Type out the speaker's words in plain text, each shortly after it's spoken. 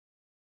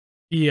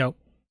Yo,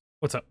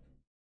 what's up?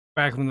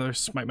 Back with another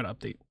Smite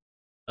update.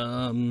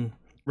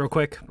 Real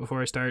quick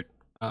before I start,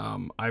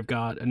 I've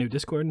got a new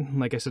Discord.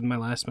 Like I said in my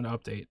last minute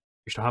update,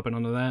 you should hop in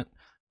onto that.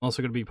 I'm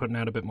also going to be putting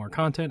out a bit more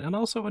content, and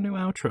also a new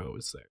outro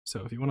is there.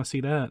 So if you want to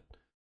see that,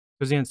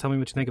 tell me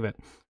what you think of it.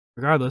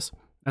 Regardless,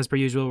 as per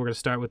usual, we're going to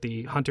start with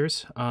the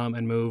hunters,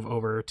 and move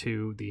over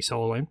to the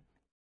solo lane.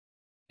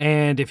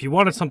 And if you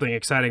wanted something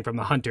exciting from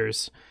the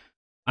hunters,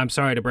 I'm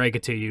sorry to break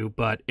it to you,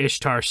 but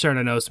Ishtar,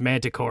 Cernunnos,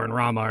 Manticore, and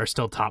Rama are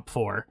still top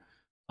 4.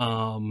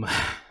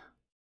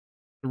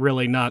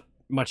 Really not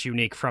much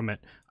unique from it.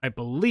 I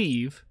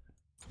believe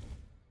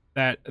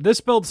that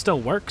this build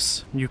still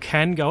works. You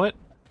can go it,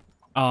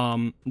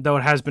 though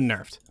it has been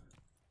nerfed.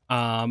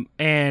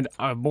 And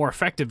a more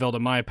effective build,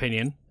 in my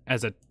opinion,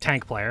 as a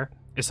tank player,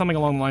 is something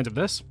along the lines of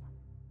this,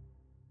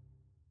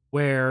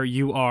 where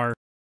you are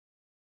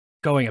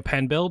going a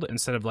pen build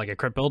instead of like a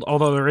crit build,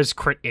 although there is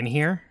crit in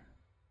here.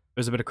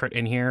 There's a bit of crit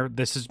in here.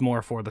 This is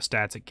more for the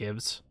stats it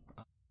gives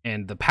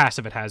and the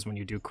passive it has when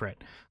you do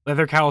crit.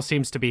 Leather Cowl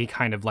seems to be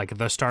kind of like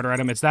the starter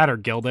item. It's that or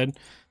Gilded.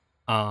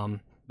 But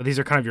these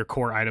are kind of your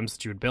core items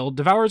that you would build.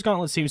 Devourer's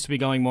Gauntlet seems to be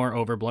going more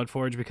over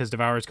Bloodforge because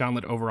Devourer's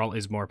Gauntlet overall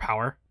is more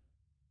power.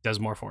 It does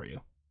more for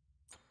you.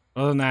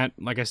 Other than that,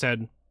 like I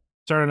said,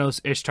 Cernunnos,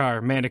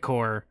 Ishtar,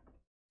 Manticore,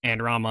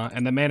 and Rama.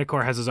 And the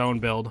Manticore has his own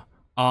build.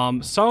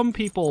 Some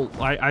people,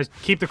 I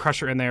keep the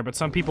Crusher in there, but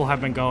some people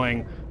have been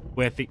going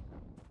with the...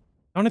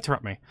 Don't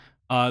interrupt me.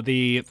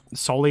 The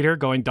Soul Eater,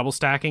 going double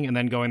stacking, and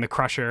then going the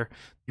Crusher.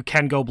 You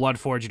can go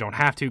Bloodforge, you don't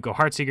have to. Go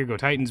Heartseeker, go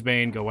Titan's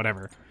Bane, go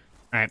whatever.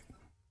 Alright.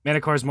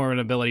 Manticore is more of an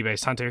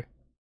ability-based hunter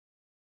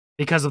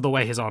because of the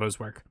way his autos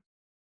work.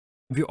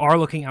 If you are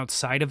looking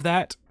outside of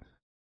that,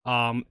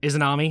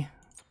 Izanami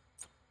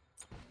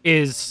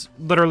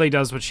literally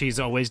does what she's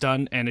always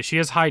done, and she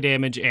has high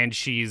damage, and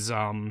she's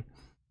got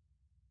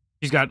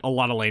a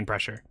lot of lane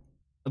pressure.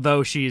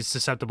 Though she's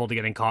susceptible to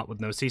getting caught with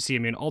no CC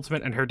immune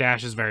ultimate, and her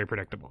dash is very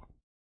predictable.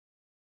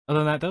 Other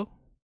than that, though,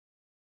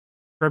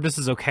 Charybdis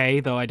is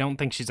okay, though I don't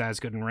think she's as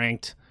good in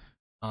ranked.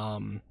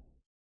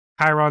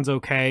 Chiron's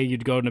okay.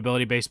 You'd go an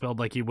ability-based build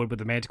like you would with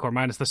the Manticore,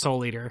 minus the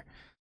Soul Eater.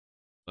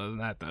 Other than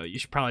that, though, you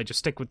should probably just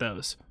stick with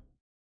those.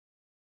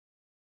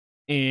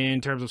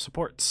 In terms of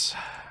supports,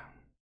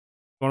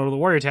 going over the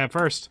Warrior tab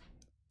first.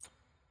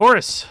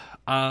 Horus.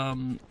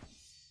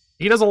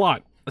 He does a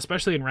lot.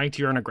 Especially in ranked,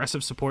 you're an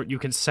aggressive support. You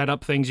can set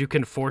up things. You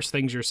can force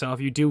things yourself.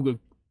 You do a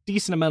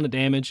decent amount of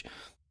damage.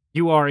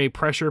 You are a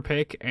pressure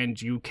pick, and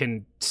you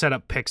can set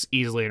up picks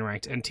easily in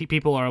ranked. And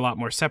people are a lot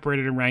more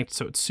separated in ranked,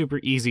 so it's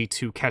super easy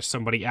to catch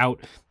somebody out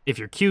if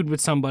you're queued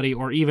with somebody,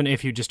 or even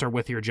if you just are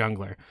with your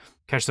jungler.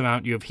 Catch them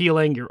out. You have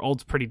healing. Your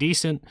ult's pretty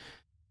decent.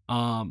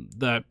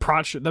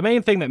 The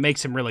main thing that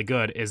makes him really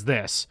good is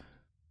this.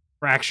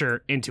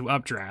 Fracture into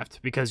Updraft,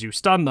 because you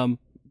stun them,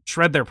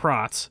 shred their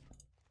prots,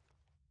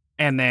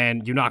 and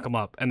then you knock them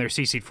up, and they're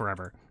CC'd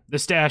forever.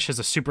 This dash has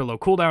a super low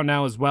cooldown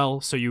now as well,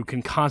 so you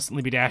can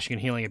constantly be dashing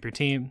and healing up your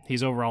team.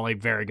 He's overall a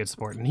very good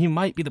support, and he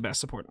might be the best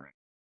support in rank.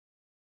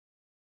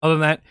 Other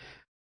than that,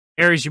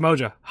 Ares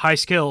Umoja, high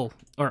skill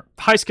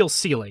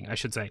ceiling, I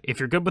should say. If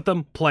you're good with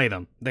them, play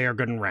them. They are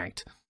good in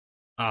ranked.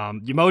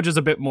 Umoja's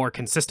a bit more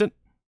consistent,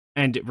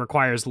 and it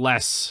requires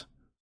less,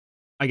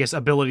 I guess,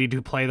 ability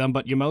to play them,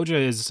 but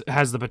Umoja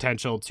has the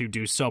potential to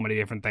do so many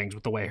different things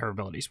with the way her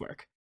abilities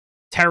work.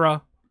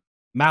 Terra,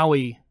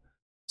 Maui,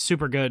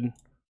 super good.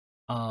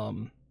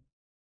 Sylvanas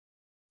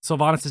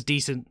is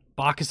decent.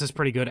 Bacchus is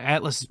pretty good.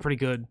 Atlas is pretty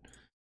good.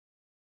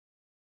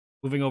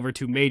 Moving over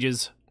to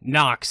mages.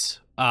 Nox.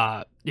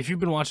 If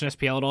you've been watching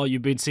SPL at all,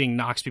 you've been seeing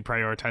Nox be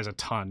prioritized a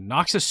ton.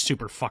 Nox is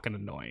super fucking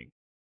annoying.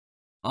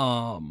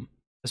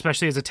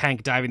 Especially as a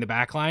tank diving the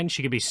backline,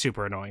 she can be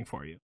super annoying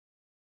for you.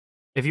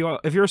 If you're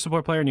a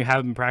support player and you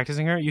haven't been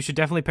practicing her, you should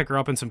definitely pick her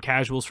up in some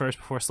casuals first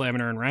before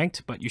slamming her in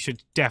ranked, but you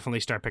should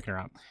definitely start picking her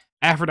up.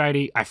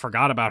 Aphrodite, I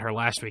forgot about her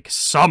last week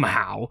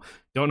somehow.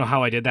 Don't know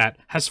how I did that.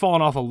 Has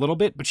fallen off a little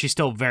bit, but she's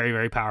still very,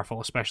 very powerful,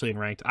 especially in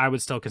ranked. I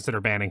would still consider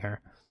banning her.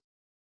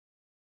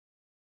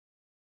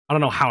 I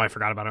don't know how I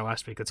forgot about her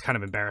last week. It's kind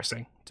of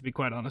embarrassing, to be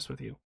quite honest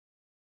with you.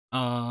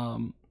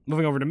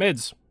 Moving over to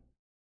mids.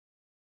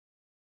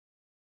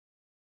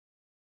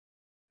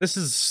 This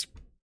is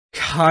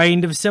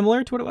kind of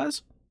similar to what it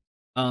was.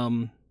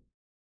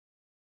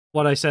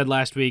 What I said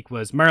last week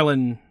was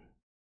Merlin.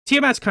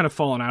 Tiamat's kind of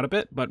fallen out a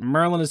bit, but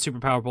Merlin is super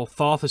powerful.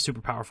 Thoth is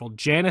super powerful.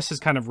 Janus has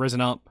kind of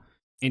risen up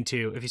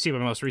into, if you see my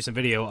most recent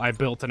video, I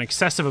built an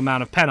excessive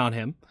amount of pen on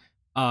him.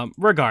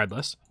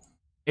 Regardless,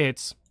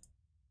 it's...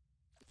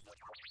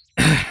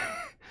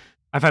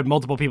 I've had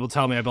multiple people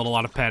tell me I built a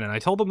lot of pen, and I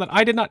told them that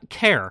I did not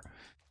care.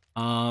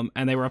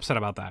 And they were upset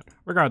about that.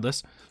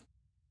 Regardless,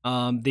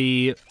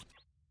 Janus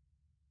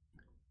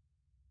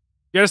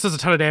does a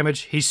ton of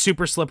damage. He's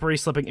super slippery,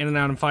 slipping in and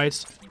out in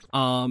fights.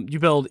 You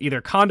build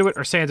either Conduit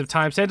or Sands of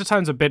Time. Sands of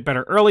Time's a bit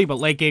better early, but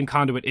late game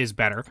Conduit is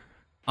better.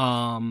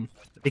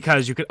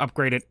 Because you could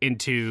upgrade it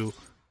into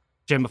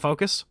Gem of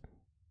Focus.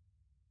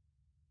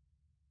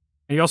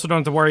 And you also don't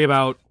have to worry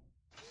about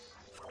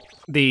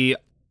the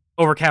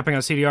overcapping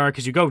on CDR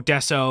because you go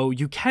Deso.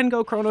 You can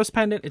go Chronos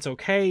Pendant. It's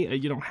okay.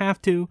 You don't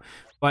have to.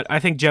 But I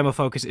think Gem of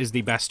Focus is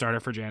the best starter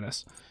for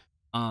Janus.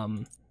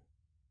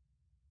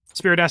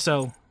 Spirit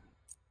Deso.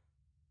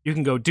 You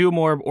can go Doom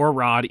Orb or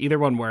Rod. Either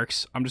one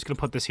works. I'm just going to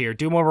put this here.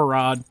 Doom Orb or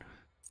Rod.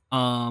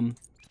 You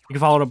can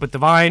follow it up with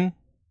Divine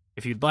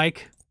if you'd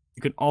like.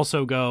 You can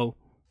also go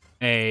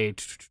a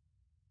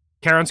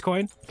Charon's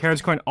Coin.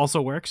 Charon's Coin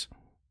also works.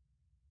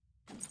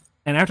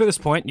 And after this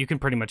point, you can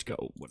pretty much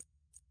go.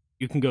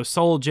 You can go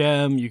Soul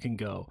Gem. You can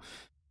go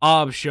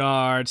Ob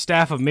Shard.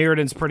 Staff of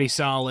Mirrodin's pretty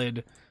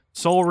solid.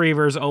 Soul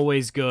Reaver's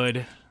always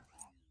good.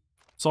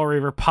 Soul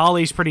Reaver.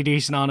 Poly's pretty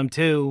decent on him,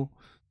 too.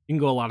 You can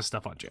go a lot of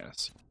stuff on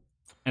Janus.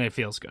 And it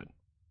feels good.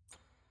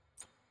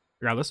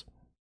 Regardless.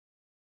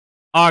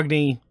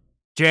 Agni,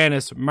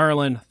 Janus,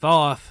 Merlin,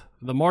 Thoth.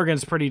 The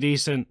Morgan's pretty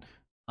decent.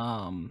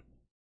 Yu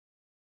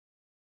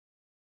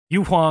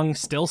Huang,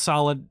 still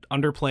solid,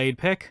 underplayed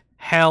pick.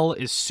 Hell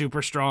is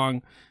super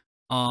strong.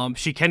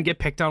 She can get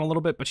picked on a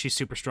little bit, but she's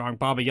super strong.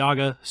 Baba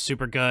Yaga,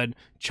 super good.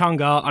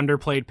 Chang'e,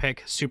 underplayed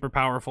pick, super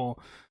powerful.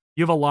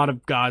 You have a lot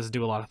of gods that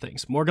do a lot of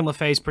things. Morgan Le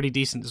Fay's pretty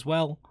decent as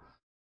well.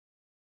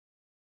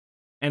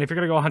 And if you're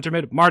going to go Hunter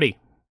mid, Marty.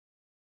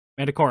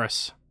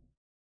 Manticoris.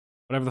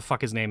 Whatever the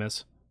fuck his name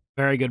is.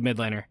 Very good mid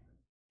laner.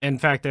 In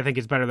fact, I think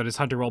it's better than his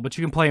Hunter role, but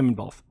you can play him in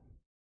both.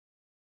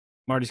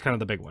 Marty's kind of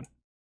the big one.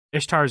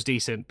 Ishtar's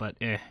decent, but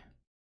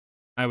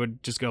I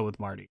would just go with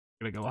Marty.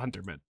 I'm going to go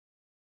Hunter mid.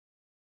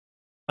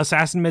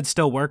 Assassin mid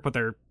still work, but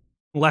they're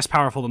less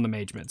powerful than the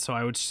mage mid, so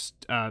I would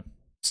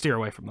steer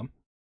away from them.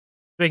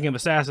 Speaking of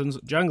assassins,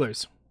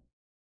 junglers.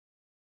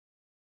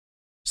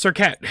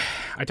 Serket.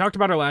 I talked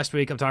about her last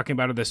week. I'm talking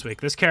about her this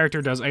week. This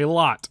character does a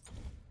lot.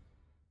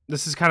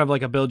 This is kind of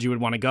like a build you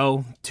would want to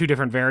go. 2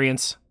 different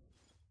variants.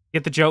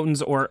 Get the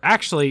Jotuns, or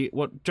actually,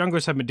 what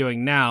junglers have been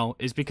doing now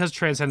is because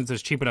Transcendence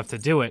is cheap enough to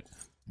do it,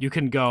 you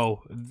can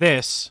go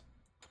this,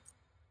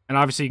 and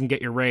obviously you can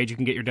get your Rage, you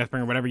can get your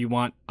Deathbringer, whatever you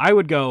want. I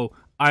would go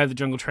Eye of the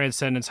Jungle,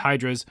 Transcendence,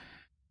 Hydras,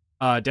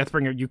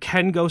 Deathbringer. You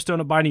can go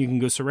Stone of Binding, you can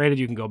go Serrated,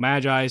 you can go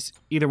Magi's.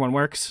 Either one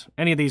works.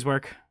 Any of these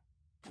work.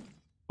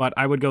 But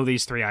I would go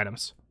these 3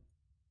 items.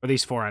 Or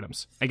these 4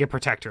 items. I get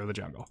Protector of the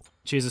Jungle.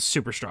 She is a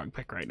super strong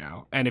pick right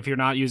now. And if you're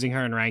not using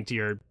her in ranked,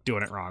 you're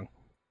doing it wrong.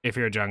 If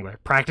you're a jungler.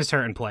 Practice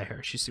her and play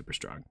her. She's super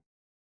strong.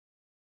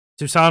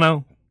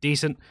 Susano,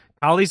 decent.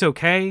 Kali's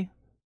okay.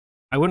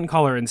 I wouldn't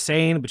call her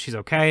insane, but she's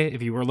okay.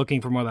 If you were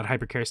looking for more of that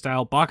hypercarry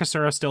style.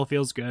 Bakasura still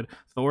feels good.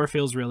 Thor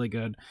feels really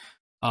good.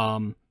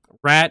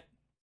 Rat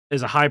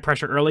is a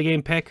high-pressure early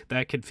game pick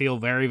that could feel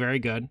very, very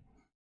good.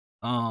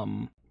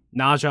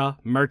 Naja,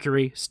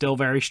 Mercury, still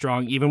very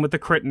strong, even with the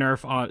crit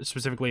nerf,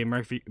 specifically in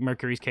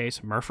Mercury's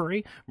case.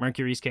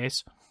 Mercury's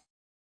case.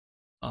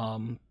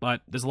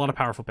 But there's a lot of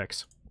powerful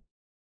picks.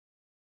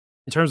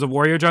 In terms of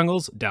warrior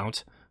jungles,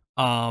 don't.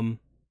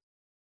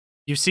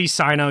 You see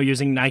Sino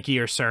using Nike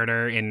or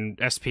Surtur in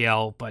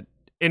SPL, but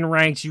in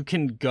ranked, you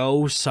can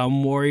go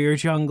some warrior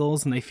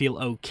jungles, and they feel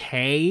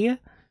okay.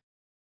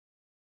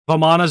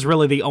 Vamana's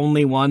really the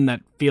only one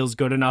that feels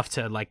good enough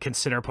to like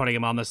consider putting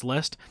him on this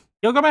list.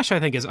 Gilgamesh, I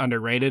think, is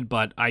underrated,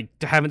 but I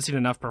haven't seen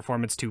enough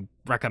performance to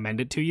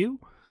recommend it to you.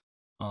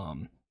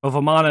 But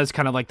Vamana is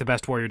kind of like the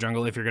best warrior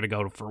jungle if you're going to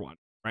go for one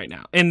right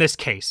now. In this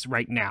case,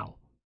 right now.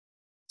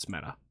 It's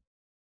meta.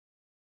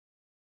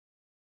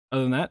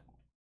 Other than that,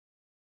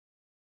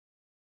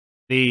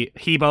 the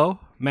Hebo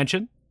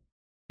mentioned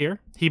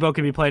here. Hebo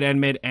can be played in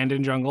mid and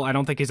in jungle. I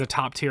don't think he's a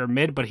top tier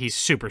mid, but he's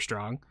super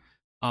strong.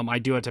 I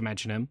do have to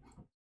mention him.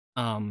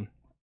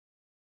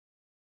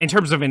 In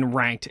terms of in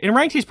ranked,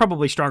 he's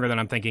probably stronger than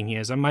I'm thinking he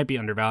is. I might be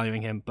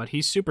undervaluing him, but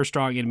he's super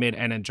strong in mid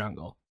and in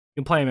jungle.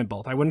 You can play him in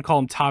both. I wouldn't call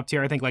him top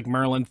tier. I think like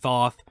Merlin,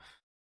 Thoth,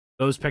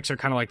 those picks are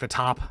kind of like the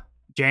top.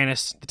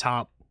 Janus, the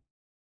top.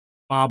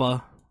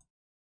 Baba,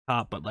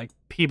 top. But like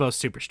Hebo's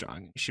super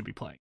strong. You should be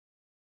playing.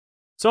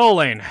 Soul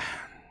Lane.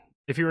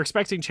 If you're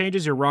expecting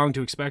changes, you're wrong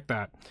to expect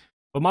that.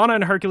 Vamana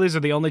and Hercules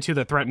are the only 2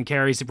 that threaten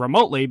carries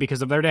remotely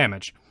because of their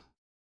damage.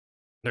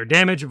 Their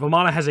damage,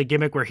 Vamana has a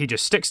gimmick where he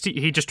just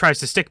tries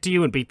to stick to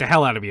you and beat the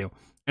hell out of you.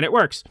 And it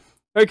works.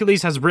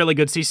 Hercules has really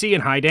good CC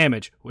and high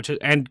damage,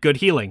 and good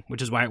healing,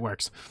 which is why it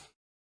works.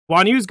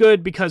 Guan Yu's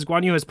good because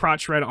Guan Yu has Prot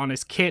Shred on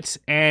his kit,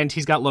 and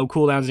he's got low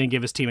cooldowns and he can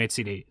give his teammates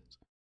CD.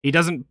 He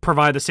doesn't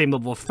provide the same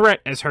level of threat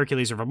as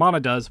Hercules or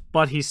Vamana does,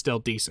 but he's still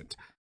decent.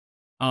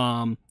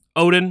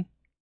 Odin,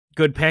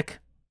 good pick.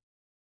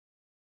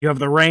 You have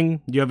the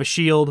ring, you have a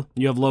shield,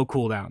 you have low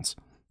cooldowns.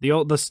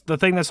 The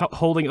thing that's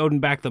holding Odin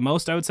back the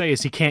most, I would say,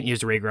 is he can't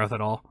use regrowth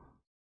at all.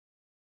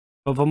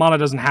 But Vamana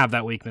doesn't have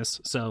that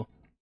weakness, so...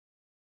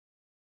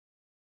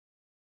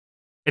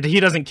 he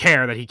doesn't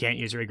care that he can't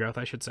use regrowth,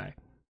 I should say.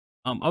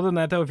 Other than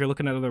that, though, if you're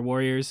looking at other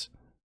warriors,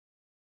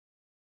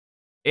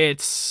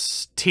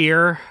 it's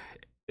tier.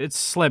 It's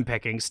slim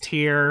pickings.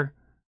 Tier,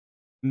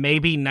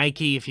 maybe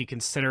Nike if you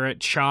consider it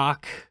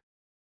chalk.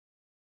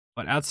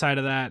 But outside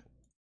of that,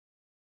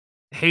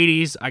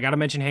 Hades, I gotta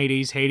mention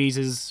Hades. Hades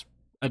is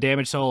a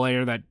damage soul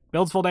laner that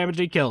builds full damage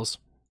and he kills.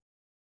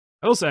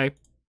 I will say,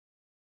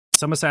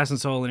 some assassin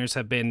soul laners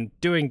have been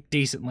doing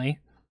decently.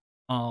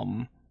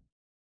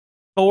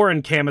 Thor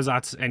and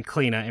Camazotz and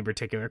Kleena in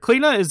particular.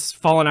 Kleena is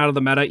fallen out of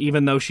the meta,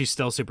 even though she's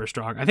still super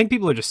strong. I think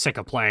people are just sick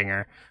of playing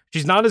her.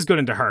 She's not as good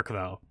into Herc,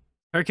 though.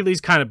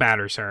 Hercules kind of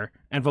batters her,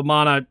 and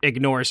Vamana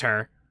ignores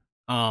her,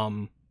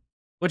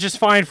 which is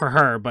fine for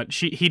her, but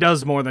he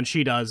does more than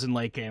she does in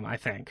late game, I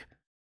think.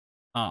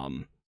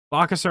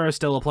 Bakasura is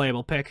still a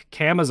playable pick.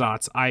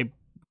 Camazotz, I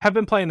have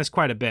been playing this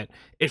quite a bit.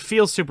 It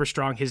feels super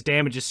strong. His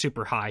damage is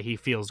super high. He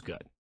feels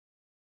good.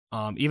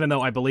 Even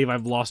though I believe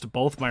I've lost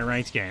both my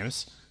ranked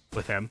games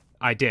with him.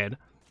 I did.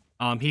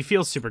 He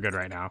feels super good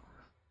right now.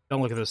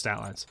 Don't look at those stat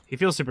lines. He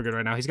feels super good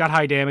right now. He's got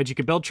high damage. You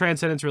can build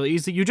Transcendence really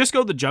easily. You just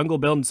go the jungle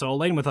build in solo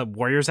lane with a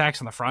Warrior's Axe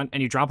on the front,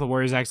 and you drop the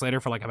Warrior's Axe later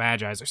for like a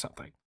Magi's or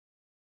something.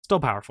 Still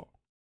powerful.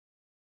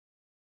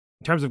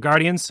 In terms of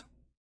Guardians,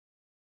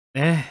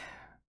 there's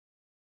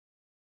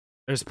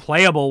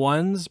playable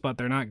ones, but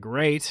they're not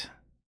great.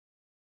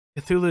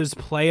 Cthulhu's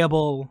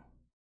playable.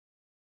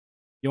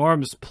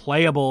 Yorm's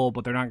playable,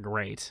 but they're not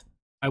great.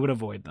 I would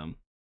avoid them.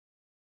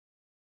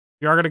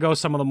 You are going to go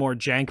some of the more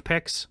jank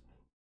picks.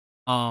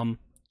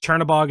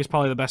 Chernabog is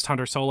probably the best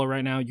hunter solo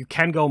right now. You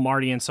can go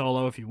Marty in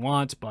solo if you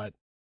want, but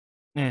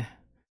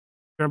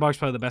Chernabog's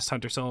probably the best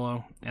hunter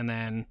solo. And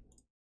then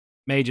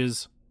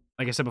mages,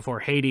 like I said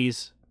before,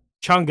 Hades,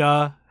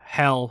 Chunga,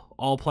 Hell,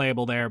 all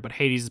playable there, but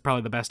Hades is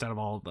probably the best out of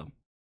all of them.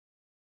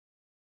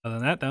 Other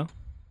than that, though,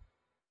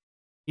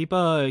 keep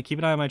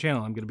an eye on my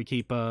channel. I'm going to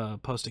keep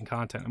posting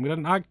content. I'm going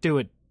to not do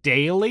it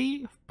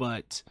daily,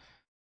 but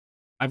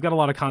I've got a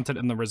lot of content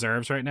in the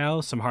reserves right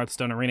now, some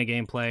Hearthstone Arena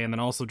gameplay, and then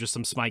also just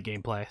some Smite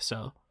gameplay,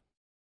 so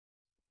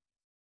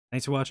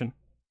thanks for watching.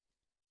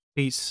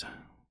 Peace.